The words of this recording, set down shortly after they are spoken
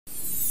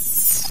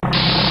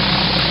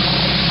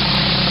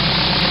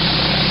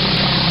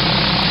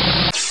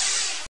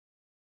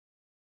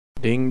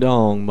Ding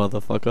dong,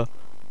 motherfucker.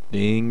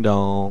 Ding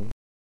dong.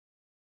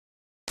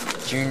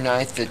 June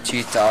 9th of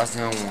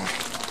 2001.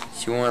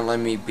 She won't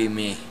let me be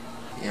me.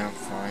 Yeah, I'm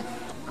fine.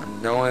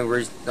 The only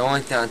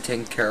thing I'm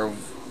taking care of,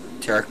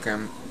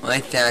 the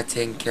only thing I'm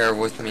taking care of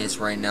with me is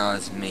right now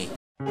is me.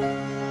 You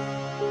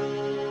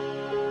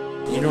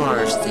don't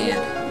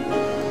understand.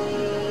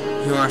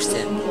 You don't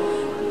understand.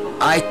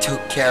 I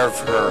took care of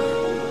her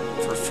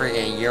for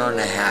freaking a year and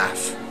a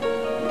half.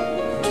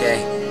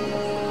 Okay?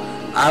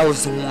 I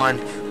was the one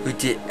who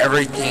did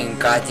everything,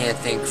 goddamn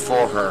thing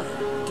for her.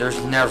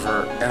 There's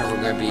never, ever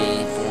gonna be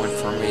anyone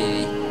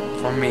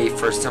for me,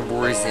 for some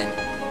reason.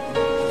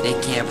 They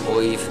can't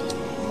believe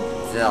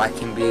that I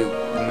can be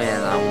the man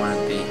that I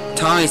wanna be.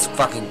 Tommy's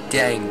fucking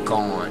dead and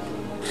gone.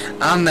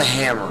 I'm the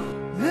hammer.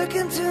 Look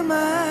into my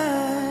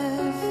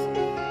eyes,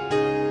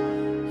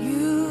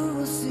 you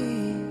will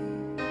see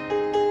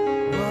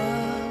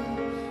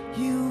what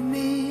you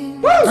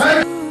mean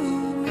to me.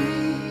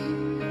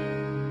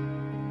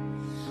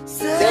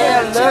 Say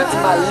hello to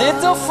my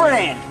little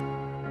friend.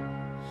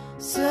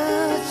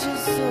 Such a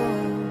soul.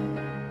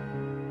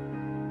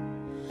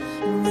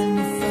 And when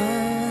you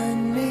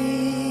find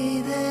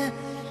me there,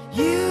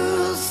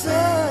 you'll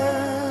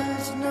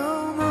search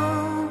no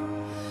more.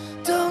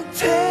 Don't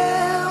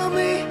tell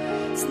me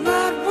it's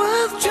not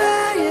worth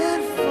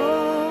trying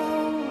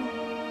for.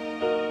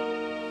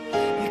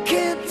 You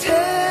can't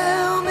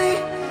tell me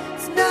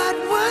it's not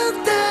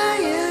worth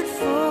dying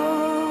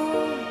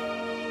for.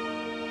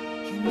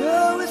 You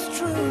know it's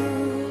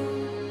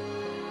true.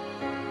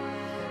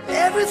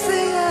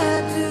 Everything I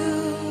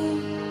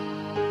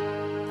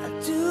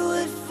do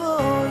it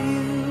for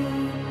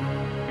you.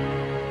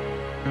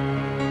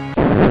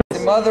 The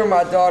mother of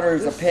my daughter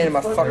is a pain in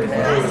my fucking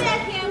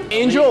ass.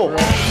 Angel!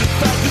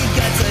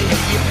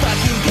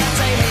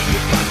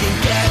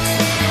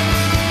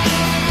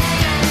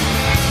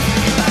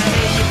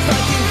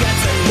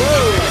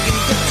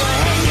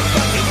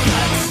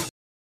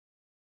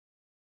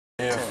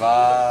 If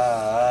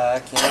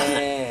I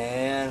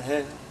can't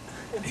help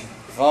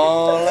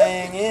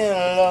falling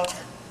in love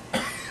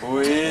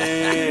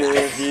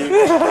with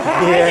you, like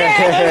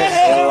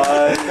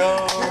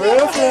a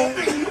river,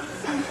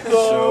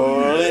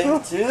 surely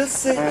to the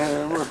sea,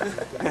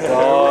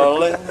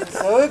 darling,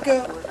 so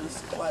go.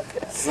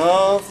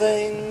 Some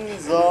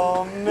things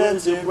are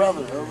meant to be.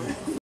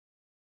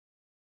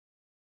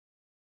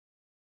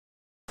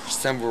 For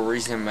some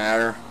reason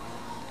matter,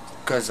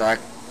 because I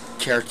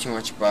care too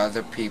much about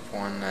other people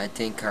and I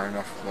didn't care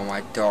enough about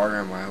my daughter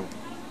and my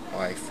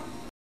wife.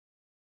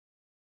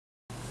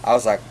 I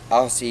was like,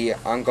 I'll see you,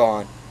 I'm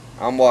gone.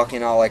 I'm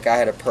walking out like I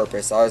had a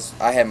purpose.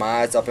 I had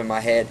my eyes up in my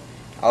head.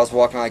 I was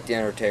walking like the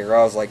Undertaker.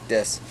 I was like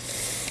this.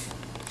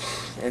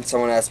 And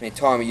someone asked me,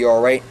 Tommy, you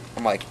alright?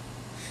 I'm like,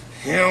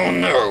 hell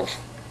no.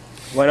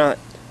 Why not?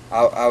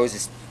 I was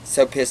just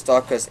so pissed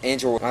off because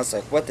Angel, I was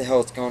like, what the hell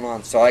is going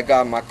on? So I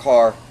got in my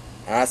car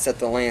and I set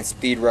the land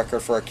speed record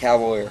for a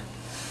Cavalier.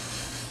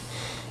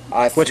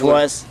 Which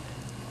was?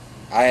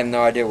 I have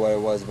no idea what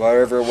it was.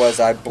 Whatever it was,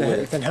 I blew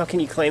it. Then how can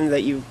you claim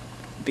that you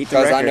beat the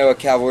record? Because I know a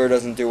Cavalier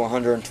doesn't do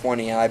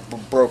 120 and I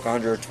broke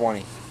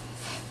 120.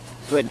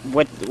 But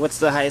what's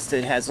the highest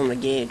it has on the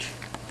gauge?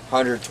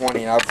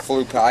 120 and I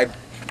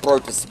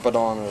broke the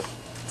speedometer.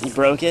 You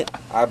broke it?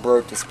 I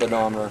broke the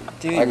speedometer.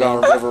 Dude, I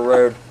got on River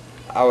Road.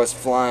 I was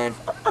flying.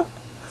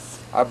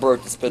 I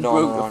broke the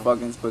speedometer. You broke the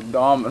fucking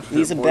speedometer.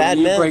 He's a bad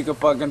man. You break a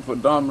fucking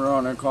speedometer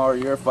on a car,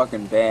 you're a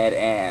fucking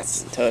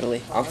badass.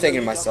 Totally. I'm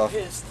thinking to myself,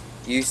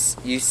 you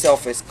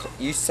selfish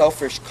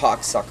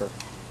cocksucker.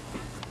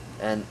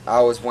 And I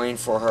was waiting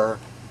for her.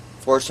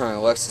 Fortunately,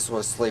 Alexis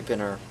was asleep in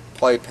her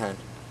playpen.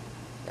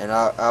 And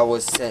I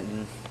was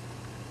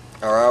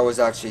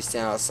actually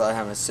standing outside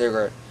having a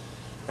cigarette.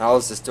 And I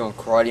was just doing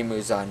karate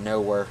moves out of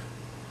nowhere.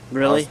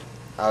 Really?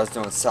 I was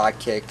doing side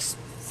kicks,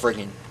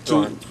 freaking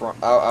doing.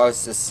 I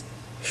was just.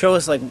 Show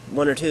us like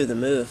one or two of the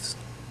moves.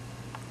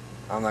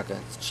 I'm not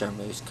gonna show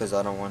moves because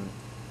I don't want.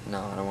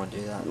 No, I don't want to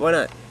do that. Why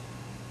not?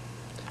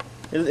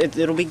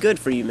 It'll be good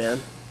for you,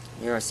 man.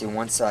 You're gonna see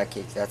one side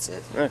kick. That's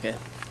it. Okay.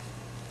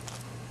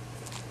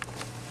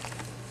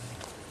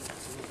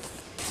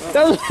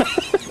 That was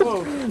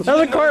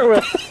a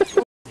cartwheel.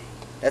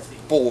 That's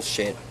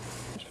bullshit.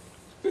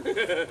 You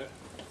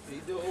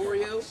do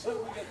Oreos?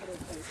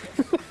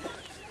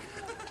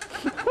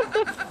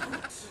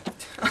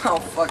 Oh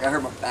fuck! I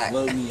hurt my back.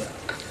 Load me up.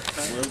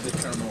 Load the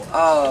terminal.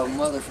 Oh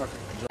motherfucker.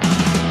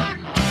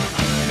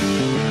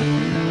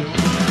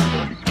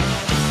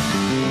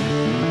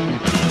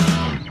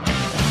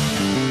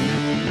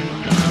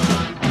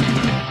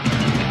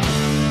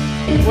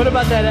 What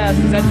about that ass?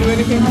 Does that do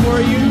anything for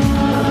you?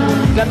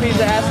 Does that mean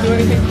the ass do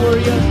anything for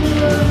you?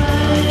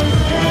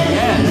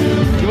 Yeah.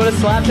 You want to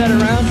slap that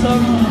around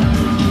some?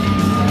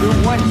 Do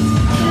what?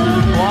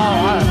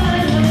 Wow.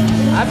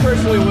 I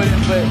personally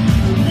wouldn't, but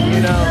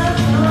you know.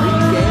 Are you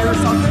gay or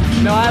something?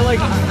 No, I like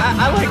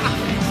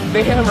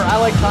the hammer. I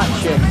like hot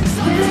chicks.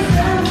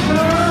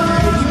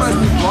 You must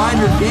be blind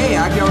or gay.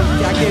 I can't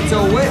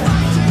tell which.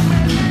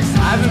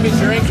 I haven't been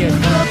drinking.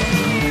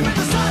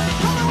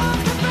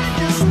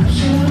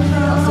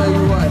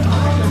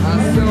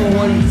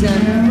 1 to 10.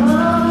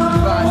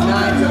 About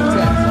 9 to a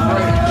 10.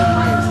 Right,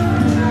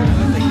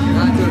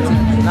 9 to a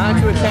 10.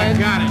 9 to a 10.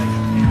 Got it.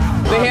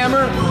 The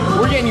Hammer,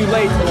 we're getting you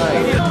late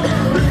tonight.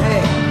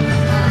 Hey,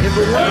 if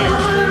it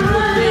works,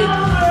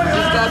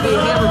 it's gotta be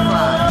a hammer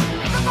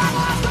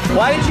 5.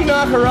 Why did you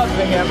knock her up,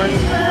 the Hammer?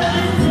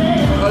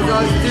 Because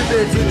I was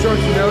stupid and too drunk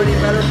to know any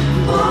better.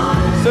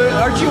 So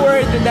aren't you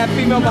worried that that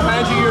female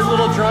behind you, you're a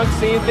little drunk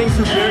seeing things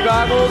through beer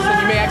goggles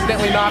and you may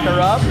accidentally knock her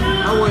up?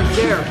 I wouldn't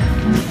care.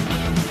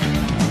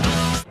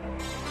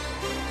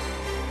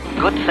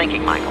 Good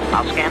thinking, Michael.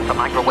 I'll scan for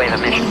microwave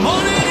emission.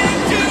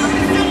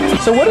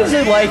 So what is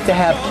it like to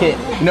have Kit?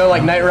 You know,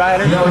 like Knight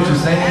Rider? You know what you're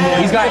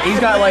saying? He's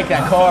got like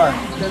that car.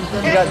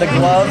 He got the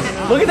gloves.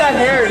 Look at that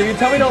hair, dude.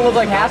 Tell me you don't look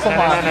like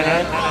Hasselhoff,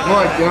 man.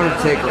 More like the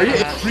Undertaker.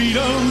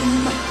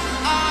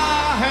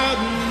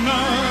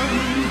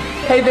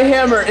 Hey, the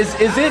Hammer, is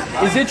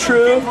it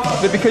true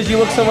that because you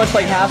look so much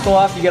like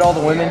Hasselhoff, you get all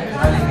the women?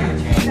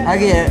 I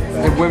get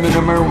the women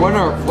no matter what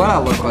I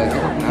look like. It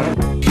don't matter.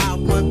 I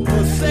want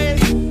pussy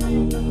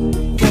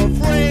for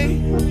free.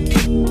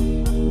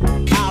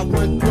 I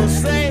want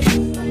pussy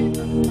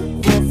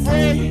for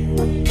free.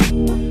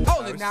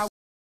 Hold it now.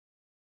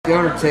 The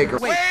Undertaker.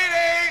 Wait.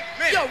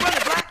 Yo, run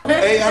it, Black.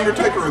 A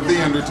Undertaker or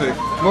The Undertaker?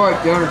 More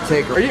like the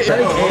Undertaker. Are you a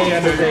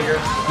Undertaker?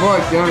 More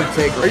like the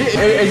Undertaker.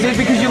 Is it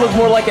because you look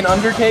more like an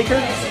Undertaker?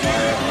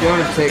 The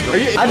Undertaker.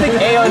 I think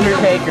a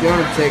Undertaker. The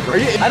Undertaker.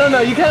 I don't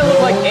know. You kind of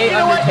look like a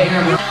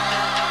Undertaker.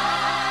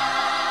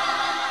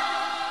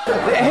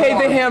 Hey,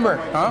 the Hammer.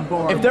 Huh?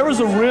 If there was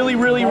a really,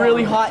 really,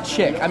 really hot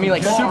chick, I mean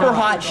like super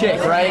hot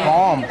chick, right?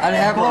 I'd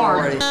have her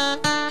already.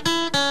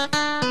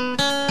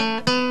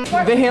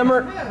 The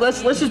Hammer,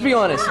 let's just be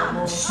honest.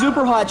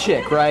 Super hot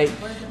chick, right?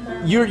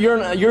 You're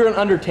an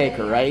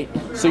Undertaker, right?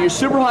 So you're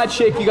super hot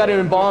chick, you got to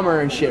embalm her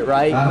and shit,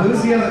 right?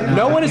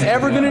 No one is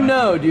ever gonna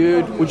know,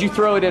 dude. Would you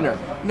throw it in her?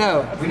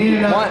 No.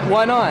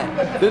 Why not?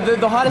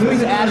 The hottest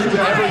piece of ass you would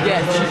ever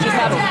get. She'd just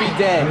happen to be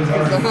dead.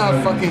 I'm not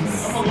a fucking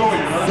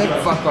sick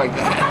fuck like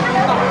that.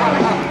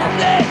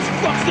 Let's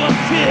fuck some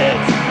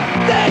kids.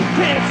 They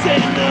can't say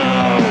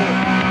no.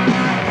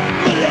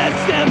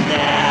 Molest them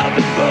now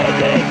before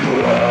they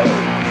grow.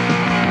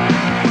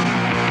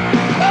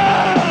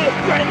 Oh,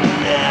 threaten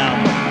them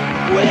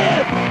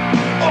with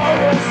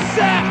oral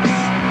sex.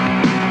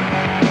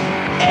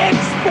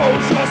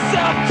 Expose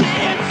yourself to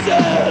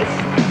incest.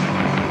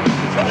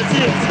 Cause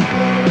it's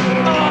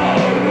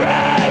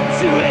alright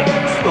to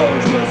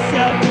expose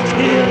yourself to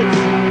kids.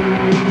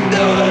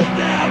 Do it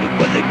now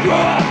before they grow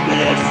up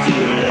and it's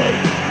too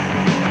late.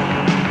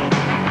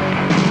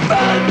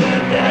 Find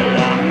an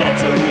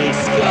elementary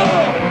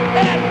school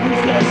at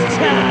recess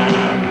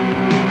time.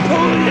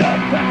 Pull your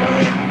pecker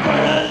in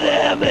front of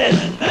them and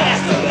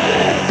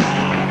masturbate.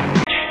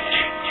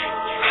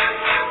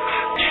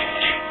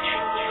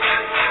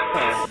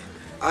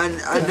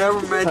 I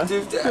never meant to do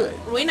that.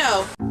 We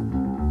know.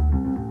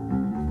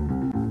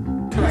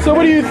 So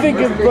what do you think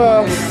of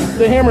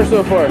the Hammer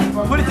so far?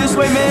 Put it this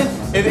way, man.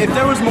 If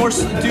there was more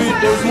suave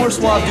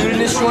dude in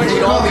this joint,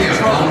 we'd all be in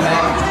trouble,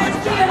 man.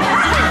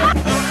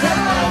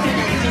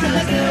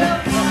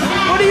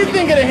 What do you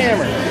think of the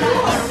Hammer?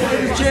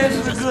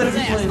 Chances are good if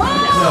he plays.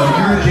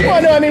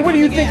 Well, no, I mean, what do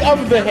you think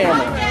of the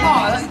Hammer?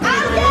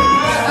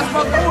 That's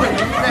my boy.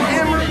 The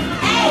Hammer.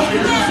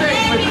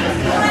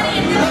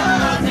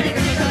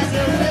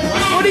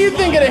 What do you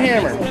think of the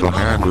Hammer? The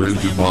Hammer is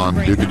divine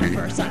dignity,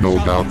 no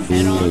doubt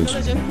fools,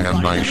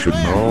 and I should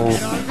know,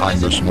 I'm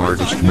the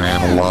smartest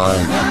man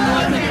alive.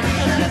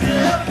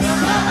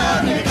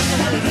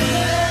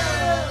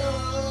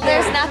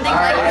 There's nothing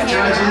like the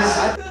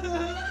Hammer.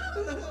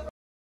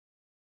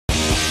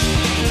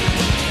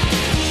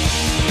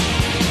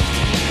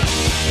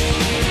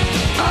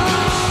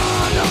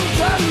 Don't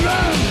try to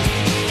run.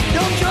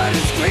 Don't try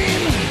to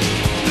scream.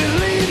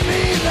 Believe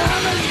me, the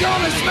hammer's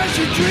gonna smash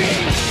your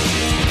dreams.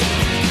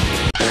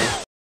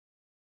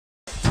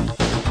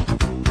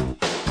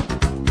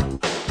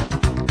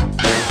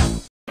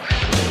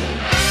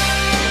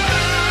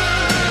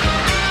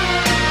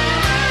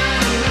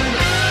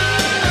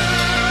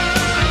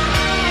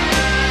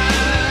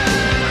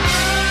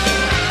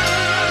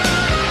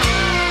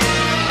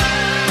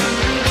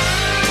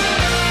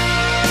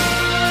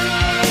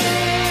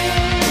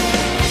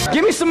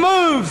 Give me some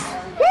moves!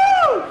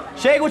 Woo!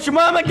 Shake what your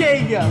mama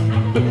gave you.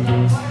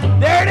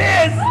 There it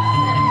is!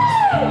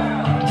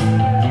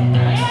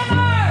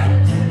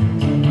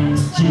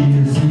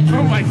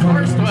 Oh, my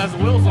car still has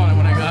wheels on it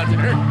when I got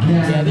there.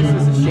 Yeah, this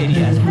is a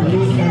shady ass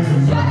place.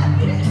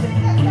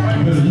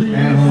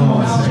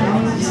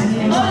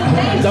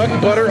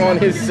 Duck butter on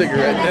his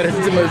cigarette. That is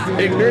the most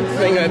ignorant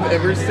thing I've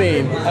ever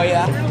seen. Oh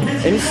yeah?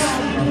 And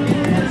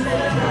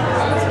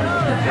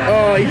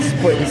he's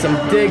putting some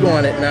dig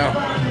on it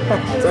now.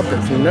 It's up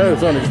his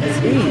nose, on his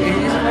teeth.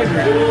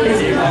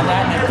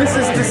 This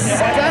is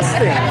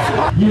disgusting.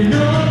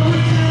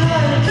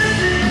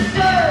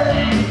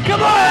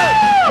 Come on!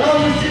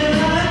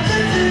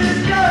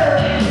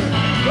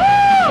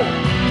 Woo!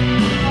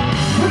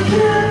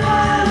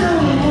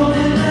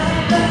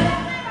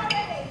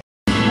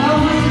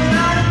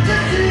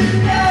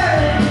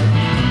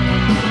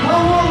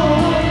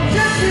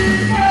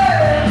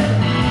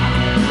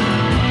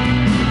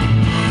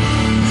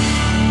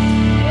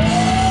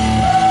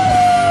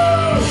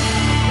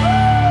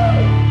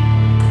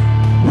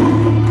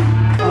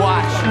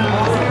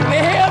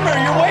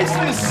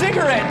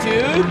 cigarette,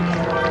 dude.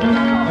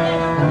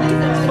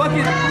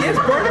 Fucking, it's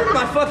burning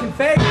my fucking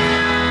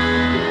face.